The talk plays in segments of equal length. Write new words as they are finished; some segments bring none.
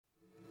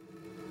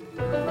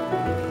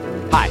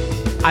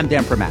I'm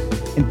Dan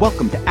Primack, and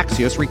welcome to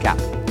Axios Recap,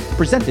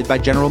 presented by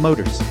General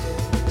Motors.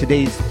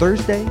 Today's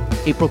Thursday,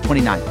 April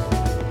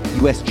 29th.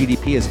 U.S.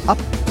 GDP is up,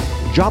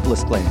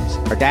 jobless claims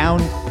are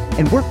down,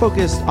 and we're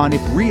focused on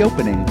if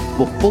reopening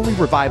will fully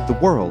revive the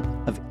world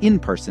of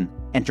in-person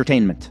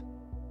entertainment.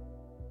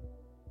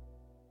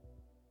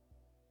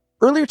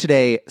 Earlier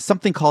today,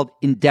 something called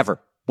Endeavor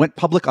went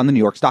public on the New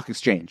York Stock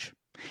Exchange.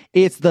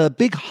 It's the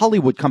big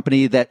Hollywood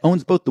company that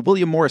owns both the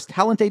William Morris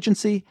Talent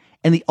Agency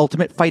and the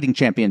Ultimate Fighting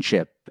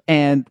Championship,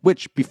 and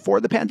which, before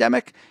the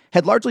pandemic,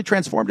 had largely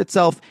transformed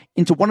itself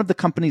into one of the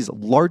company's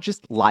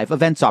largest live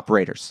events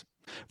operators.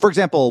 For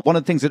example, one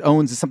of the things it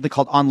owns is something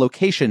called On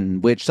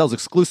Location, which sells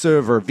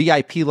exclusive or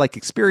VIP-like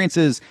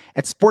experiences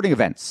at sporting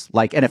events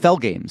like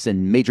NFL games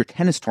and major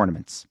tennis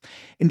tournaments.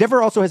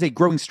 Endeavor also has a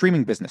growing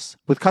streaming business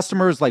with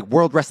customers like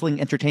World Wrestling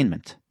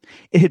Entertainment.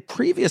 It had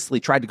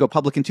previously tried to go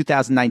public in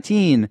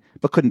 2019,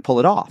 but couldn't pull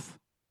it off.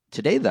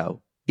 Today,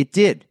 though, it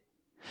did.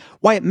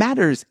 Why it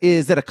matters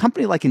is that a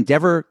company like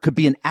Endeavor could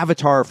be an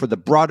avatar for the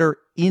broader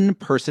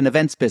in-person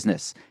events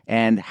business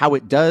and how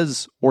it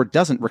does or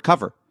doesn't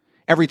recover.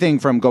 Everything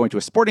from going to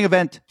a sporting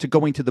event to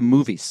going to the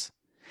movies.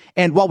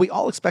 And while we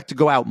all expect to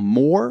go out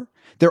more,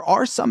 there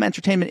are some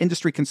entertainment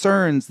industry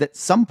concerns that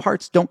some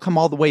parts don't come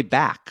all the way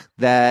back,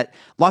 that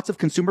lots of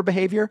consumer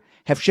behavior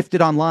have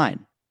shifted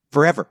online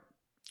forever.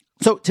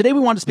 So today we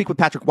want to speak with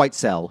Patrick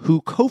Whitesell,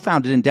 who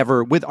co-founded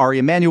Endeavor with Ari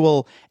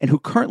Emanuel and who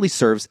currently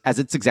serves as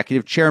its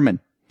executive chairman.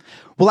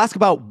 We'll ask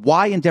about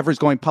why Endeavor is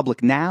going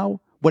public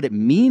now, what it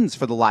means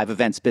for the live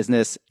events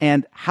business,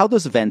 and how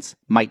those events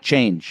might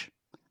change.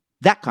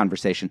 That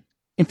conversation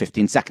in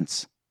 15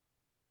 seconds.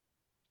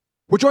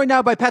 We're joined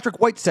now by Patrick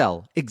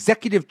Whitesell,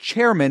 executive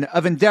chairman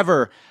of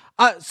Endeavor.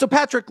 So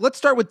Patrick, let's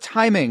start with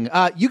timing.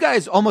 You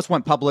guys almost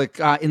went public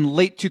in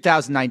late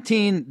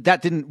 2019.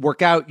 That didn't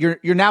work out.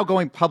 You're now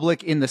going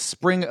public in the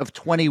spring of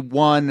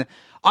 21.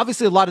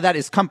 Obviously, a lot of that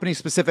is company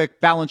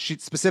specific, balance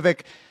sheet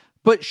specific.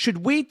 But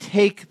should we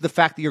take the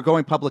fact that you're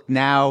going public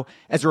now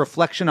as a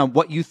reflection on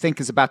what you think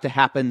is about to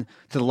happen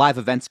to the live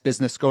events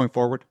business going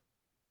forward?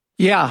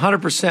 Yeah,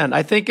 100%.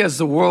 I think as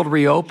the world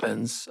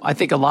reopens, I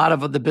think a lot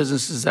of the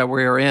businesses that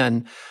we're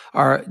in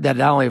are that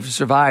not only have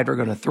survived are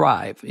going to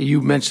thrive.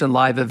 You mentioned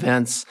live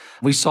events.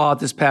 We saw it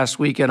this past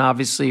weekend,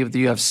 obviously, with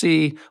the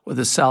UFC, with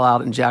the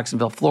sellout in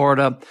Jacksonville,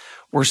 Florida.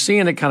 We're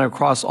seeing it kind of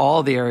across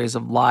all the areas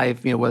of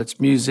live, whether it's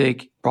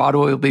music,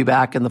 Broadway will be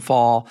back in the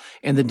fall,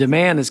 and the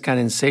demand is kind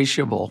of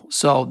insatiable.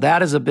 So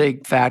that is a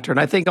big factor. And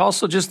I think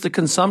also just the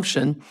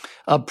consumption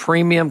of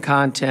premium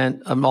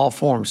content of all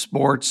forms,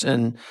 sports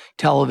and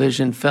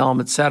television, film,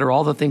 et cetera,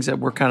 all the things that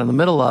we're kind of in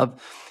the middle of,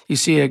 you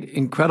see an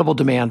incredible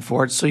demand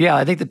for it. So yeah,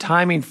 I think the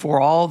timing for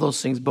all those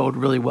things bode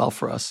really well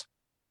for us.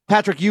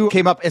 Patrick, you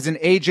came up as an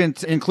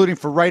agent, including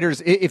for writers.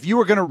 If you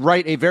were going to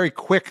write a very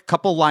quick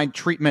couple-line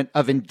treatment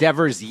of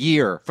Endeavor's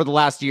year for the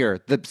last year,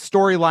 the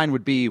storyline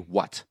would be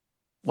what?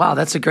 Wow,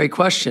 that's a great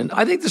question.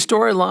 I think the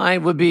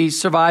storyline would be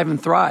survive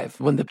and thrive.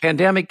 When the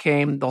pandemic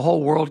came, the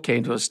whole world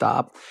came to a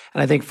stop.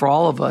 And I think for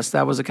all of us,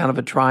 that was a kind of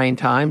a trying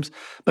times.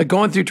 But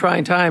going through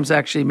trying times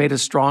actually made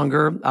us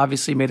stronger,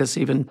 obviously made us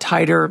even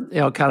tighter,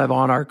 kind of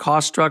on our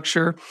cost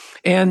structure.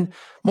 And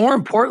more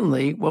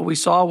importantly, what we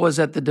saw was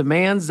that the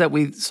demands that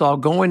we saw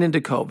going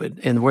into COVID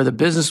and where the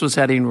business was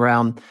heading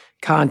around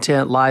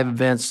content, live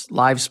events,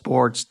 live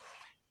sports,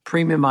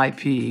 premium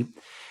IP,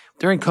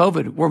 during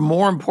COVID were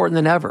more important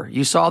than ever.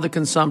 You saw the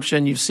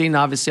consumption. You've seen,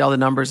 obviously, all the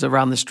numbers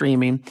around the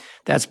streaming.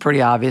 That's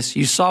pretty obvious.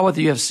 You saw what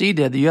the UFC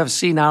did. The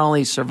UFC not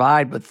only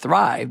survived, but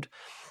thrived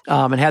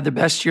and had the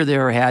best year they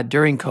ever had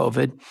during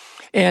COVID.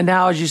 And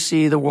now, as you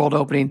see the world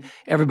opening,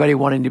 everybody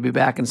wanting to be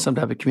back in some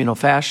type of communal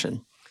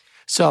fashion.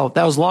 So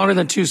that was longer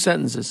than two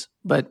sentences,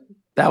 but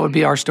that would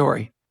be our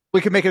story. We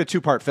could make it a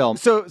two-part film.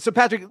 So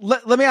Patrick,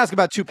 let me ask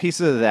about two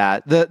pieces of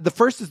that. The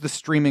first is the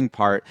streaming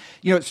part.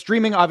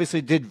 Streaming obviously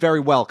did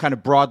very well kind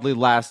of broadly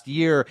last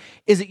year.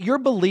 Is it your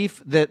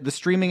belief that the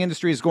streaming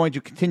industry is going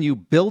to continue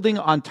building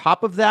on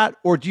top of that?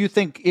 Or do you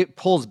think it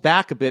pulls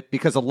back a bit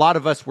because a lot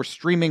of us were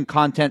streaming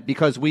content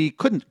because we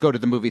couldn't go to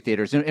the movie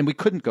theaters and we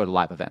couldn't go to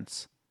live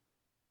events?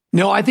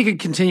 No, I think it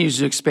continues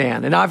to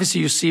expand. And obviously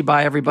you see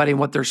by everybody and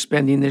what they're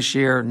spending this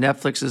year.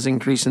 Netflix is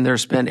increasing their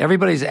spend.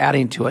 Everybody's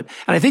adding to it.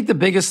 And I think the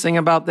biggest thing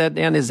about that,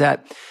 Dan, is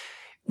that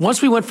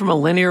once we went from a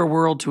linear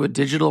world to a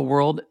digital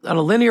world, in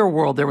a linear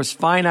world, there was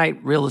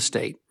finite real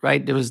estate,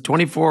 right? There was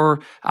 24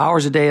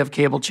 hours a day of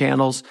cable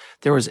channels.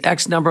 There was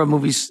X number of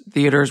movies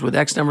theaters with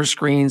X number of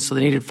screens. So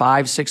they needed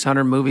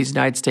 500-600 movies in the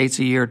United States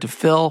a year to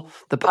fill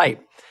the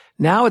pipe.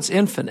 Now it's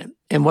infinite.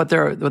 And what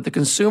the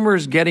consumer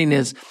is getting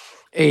is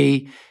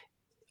a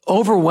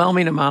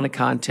overwhelming amount of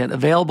content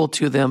available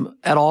to them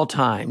at all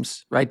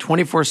times, right?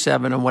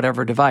 24/7 on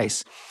whatever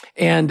device.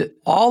 And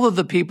all of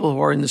the people who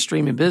are in the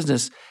streaming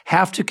business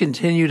have to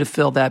continue to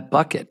fill that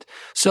bucket.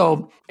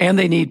 And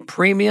they need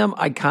premium,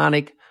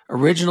 iconic,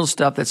 original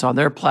stuff that's on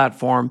their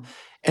platform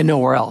and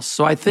nowhere else.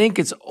 So I think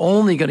it's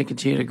only going to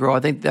continue to grow. I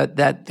think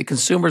that the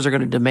consumers are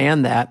going to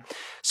demand that.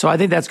 So I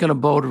think that's going to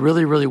bode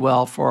really, really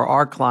well for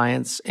our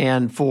clients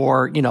and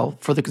for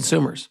the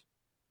consumers.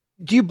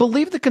 Do you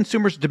believe the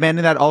consumers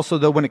demanding that also,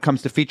 though, when it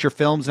comes to feature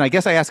films? And I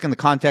guess I ask in the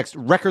context,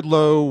 record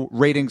low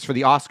ratings for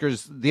the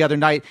Oscars the other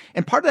night.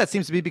 And part of that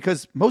seems to be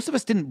because most of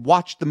us didn't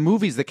watch the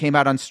movies that came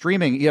out on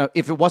streaming.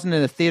 If it wasn't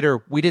in a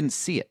theater, we didn't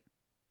see it.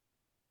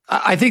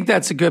 I think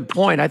that's a good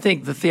point. I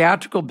think the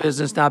theatrical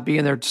business not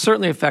being there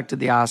certainly affected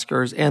the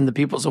Oscars and the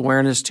people's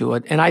awareness to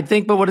it. And I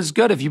think, but what is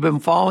good, if you've been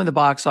following the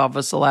box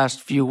office the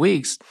last few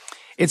weeks,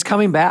 it's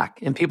coming back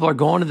and people are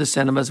going to the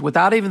cinemas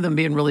without even them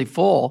being really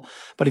full.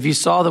 But if you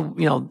saw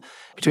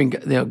between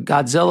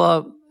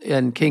Godzilla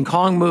and King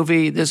Kong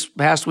movie this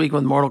past week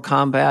with Mortal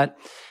Kombat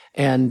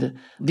and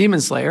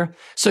Demon Slayer.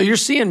 So you're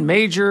seeing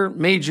major,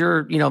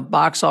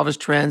 box office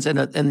trends and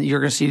you're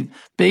going to see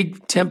big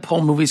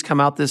tentpole movies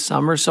come out this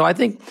summer. So I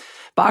think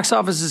box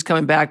office is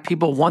coming back.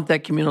 People want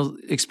that communal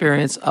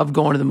experience of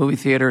going to the movie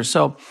theater.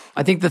 So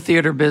I think the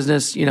theater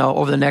business,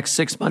 over the next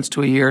 6 months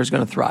to a year is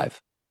going to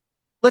thrive.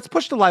 Let's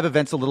push the live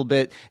events a little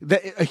bit.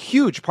 A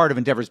huge part of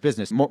Endeavor's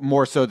business,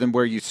 more so than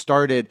where you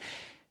started.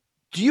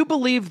 Do you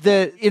believe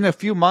that in a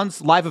few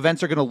months, live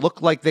events are going to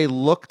look like they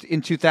looked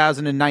in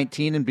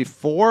 2019 and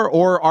before?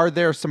 Or are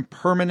there some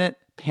permanent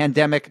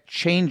pandemic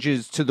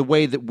changes to the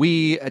way that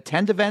we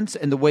attend events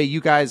and the way you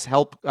guys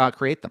help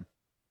create them?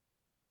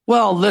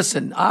 Well,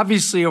 listen,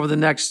 obviously over the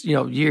next,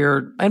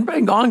 year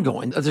and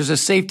ongoing, there's a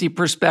safety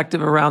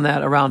perspective around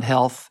that, around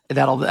health.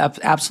 That'll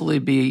absolutely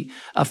be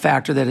a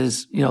factor that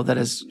is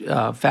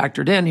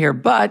factored in here.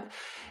 But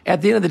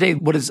at the end of the day,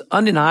 what is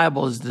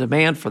undeniable is the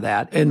demand for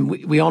that. And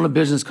we own a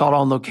business called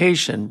On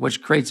Location,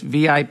 which creates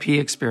VIP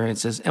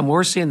experiences. And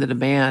we're seeing the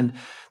demand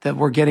that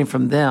we're getting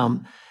from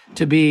them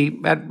to be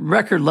at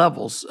record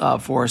levels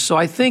for us. So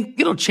I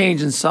think it'll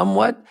change in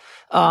somewhat.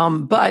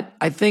 But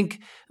I think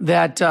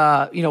that,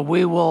 I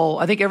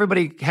think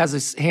everybody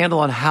has a handle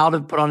on how to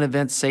put on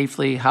events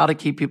safely, how to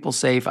keep people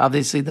safe.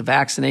 Obviously, the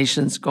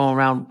vaccinations going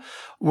around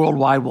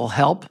worldwide will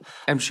help.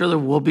 I'm sure there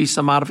will be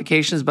some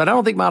modifications, but I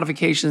don't think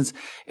modifications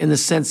in the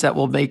sense that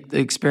will make the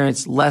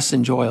experience less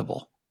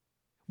enjoyable.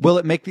 Will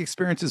it make the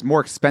experiences more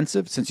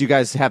expensive since you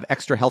guys have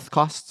extra health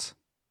costs?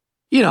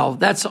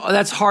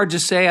 That's hard to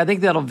say. I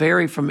think that'll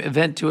vary from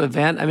event to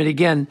event. I mean,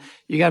 again,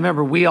 you got to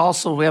remember, we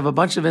have a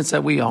bunch of events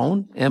that we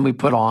own and we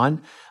put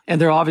on,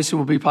 and there obviously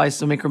will be probably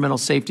some incremental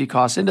safety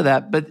costs into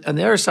that. But on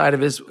the other side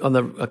of it is on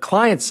the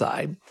client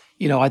side,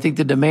 I think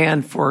the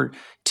demand for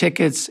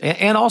tickets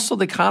and also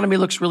the economy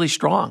looks really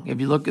strong. If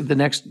you look at the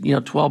next,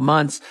 12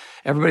 months,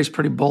 everybody's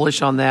pretty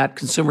bullish on that.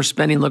 Consumer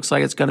spending looks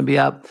like it's going to be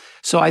up.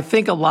 So I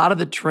think a lot of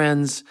the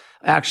trends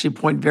actually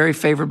point very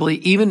favorably,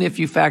 even if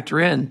you factor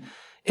in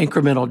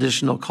incremental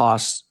additional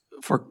costs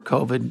for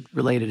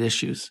COVID-related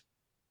issues.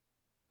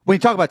 When you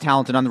talk about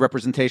talent and on the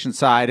representation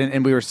side,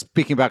 and we were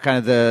speaking about kind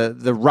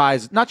of the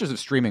rise, not just of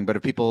streaming, but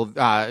of people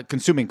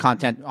consuming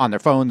content on their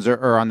phones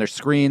or on their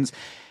screens.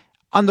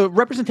 On the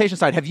representation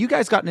side, have you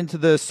guys gotten into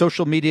the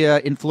social media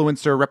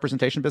influencer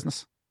representation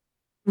business?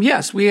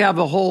 Yes, we have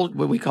a whole,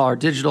 what we call our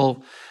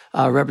digital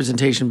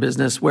representation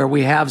business, where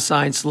we have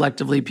signed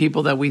selectively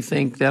people that we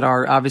think that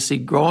are obviously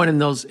growing in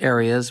those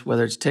areas,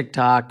 whether it's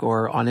TikTok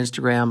or on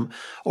Instagram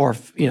or,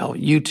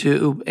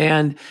 YouTube.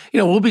 And,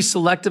 we'll be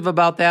selective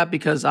about that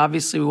because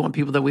obviously we want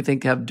people that we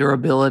think have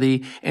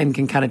durability and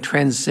can kind of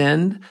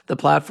transcend the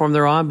platform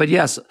they're on. But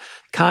yes,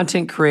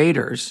 content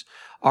creators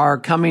are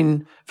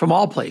coming from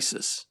all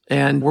places,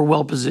 and we're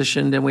well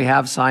positioned, and we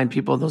have signed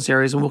people in those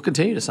areas, and we'll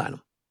continue to sign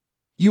them.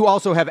 You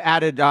also have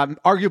added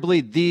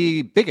arguably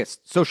the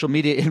biggest social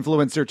media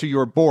influencer to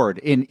your board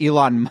in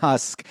Elon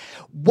Musk.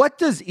 What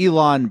does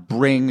Elon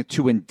bring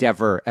to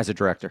Endeavor as a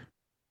director?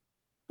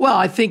 Well,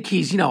 I think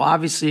he's,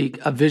 obviously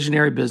a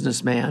visionary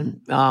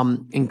businessman,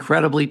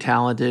 incredibly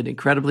talented,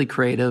 incredibly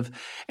creative.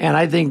 And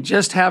I think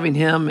just having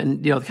him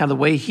and, kind of the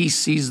way he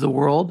sees the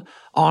world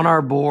on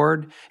our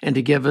board and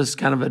to give us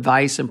kind of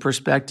advice and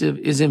perspective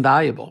is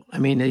invaluable. I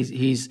mean,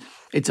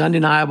 it's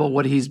undeniable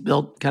what he's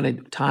built kind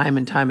of time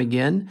and time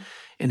again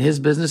in his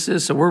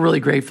businesses. So we're really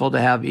grateful to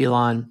have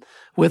Elon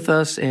with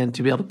us and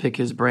to be able to pick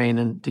his brain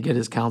and to get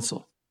his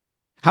counsel.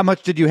 How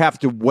much did you have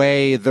to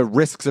weigh the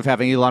risks of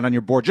having Elon on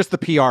your board, just the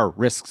PR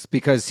risks,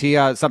 because he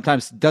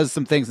sometimes does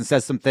some things and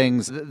says some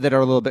things that are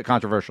a little bit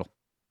controversial?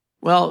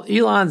 Well,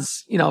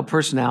 Elon's,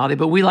 personality,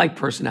 but we like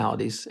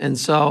personalities. And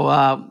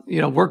so,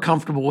 we're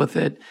comfortable with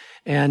it.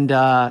 And,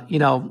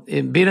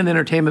 in being in the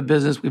entertainment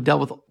business, we've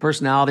dealt with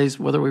personalities,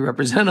 whether we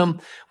represent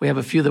them. We have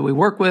a few that we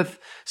work with.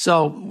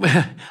 So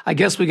I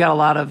guess we got a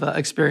lot of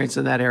experience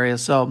in that area.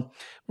 So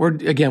we're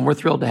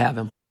thrilled to have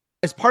him.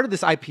 As part of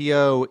this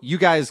IPO, you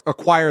guys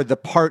acquired the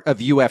part of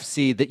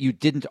UFC that you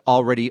didn't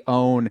already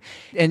own.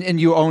 And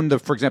you own,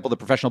 for example, the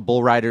Professional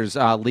Bull Riders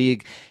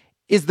League.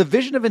 Is the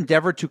vision of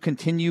Endeavor to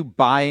continue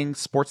buying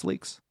sports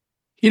leagues?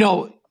 We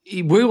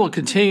will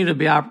continue to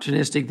be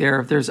opportunistic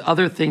there. If there's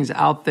other things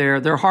out there,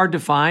 they're hard to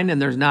find,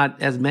 and there's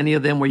not as many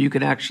of them where you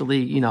can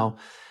actually,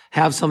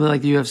 have something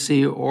like the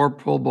UFC or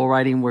Pro Bull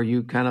Riding where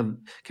you kind of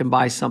can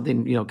buy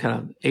something, kind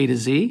of A to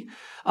Z.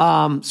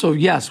 So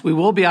yes, we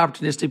will be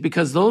opportunistic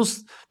because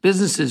those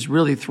businesses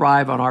really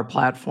thrive on our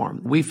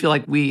platform. We feel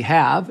like we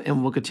have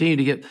and will continue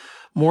to get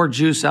more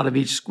juice out of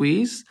each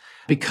squeeze.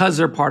 because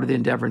they're part of the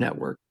Endeavor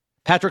network.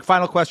 Patrick,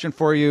 final question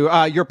for you.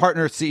 Your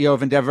partner, CEO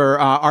of Endeavor,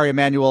 Ari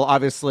Emanuel,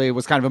 obviously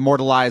was kind of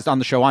immortalized on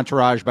the show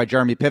Entourage by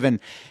Jeremy Piven.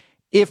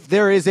 If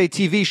there is a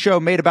TV show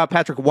made about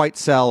Patrick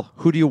Whitesell,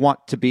 who do you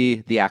want to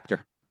be the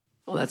actor?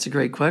 Well, that's a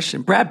great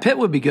question. Brad Pitt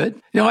would be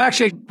good.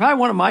 Actually, probably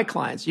one of my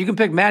clients. You can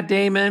pick Matt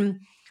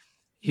Damon,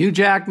 Hugh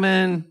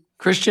Jackman,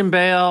 Christian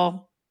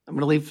Bale. I'm going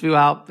to leave a few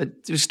out, but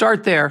we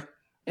start there,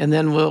 and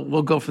then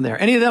we'll go from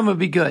there. Any of them would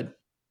be good.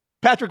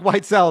 Patrick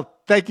Whitesell,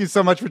 thank you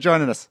so much for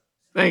joining us.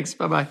 Thanks.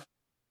 Bye-bye.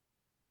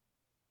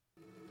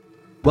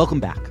 Welcome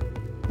back.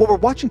 What we're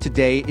watching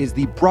today is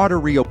the broader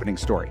reopening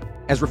story,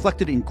 as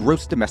reflected in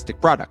gross domestic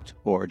product,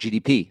 or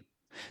GDP.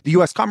 The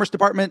U.S. Commerce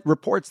Department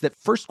reports that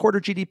first quarter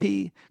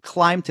GDP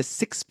climbed to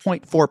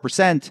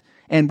 6.4%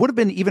 and would have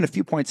been even a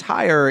few points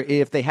higher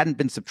if they hadn't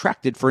been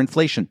subtracted for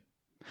inflation.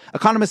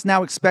 Economists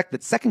now expect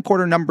that second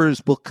quarter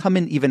numbers will come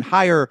in even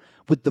higher,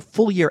 with the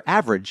full year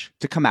average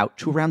to come out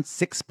to around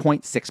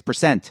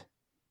 6.6%.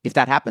 If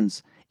that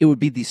happens, it would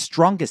be the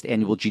strongest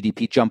annual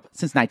GDP jump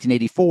since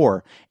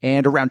 1984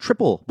 and around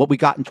triple what we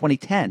got in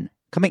 2010,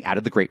 coming out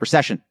of the Great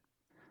Recession.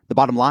 The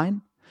bottom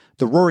line?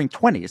 The Roaring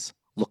 20s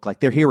look like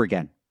they're here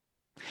again.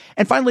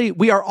 And finally,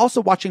 we are also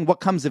watching what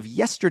comes of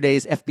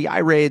yesterday's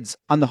FBI raids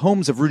on the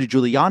homes of Rudy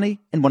Giuliani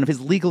and one of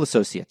his legal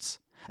associates,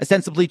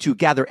 ostensibly to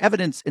gather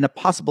evidence in a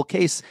possible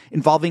case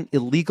involving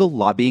illegal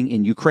lobbying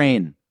in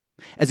Ukraine.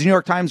 As the New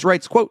York Times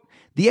writes, quote,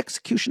 "The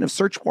execution of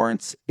search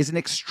warrants is an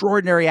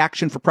extraordinary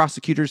action for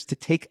prosecutors to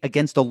take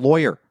against a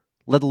lawyer,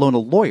 let alone a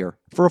lawyer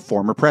for a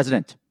former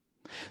president."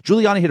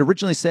 Giuliani had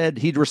originally said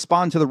he'd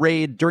respond to the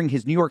raid during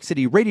his New York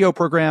City radio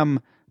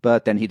program,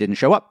 but then he didn't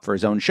show up for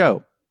his own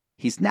show.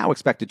 He's now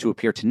expected to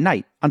appear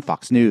tonight on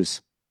Fox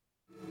News.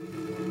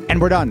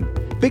 And we're done.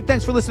 Big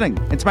thanks for listening,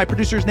 and to my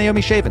producers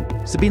Naomi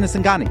Shavin, Sabina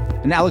Singani,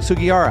 and Alex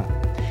Hugiara.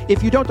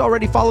 If you don't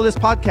already follow this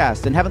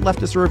podcast and haven't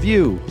left us a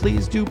review,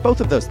 please do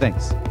both of those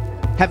things.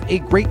 Have a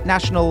great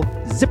National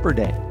Zipper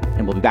Day,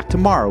 and we'll be back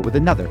tomorrow with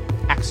another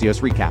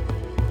Axios Recap.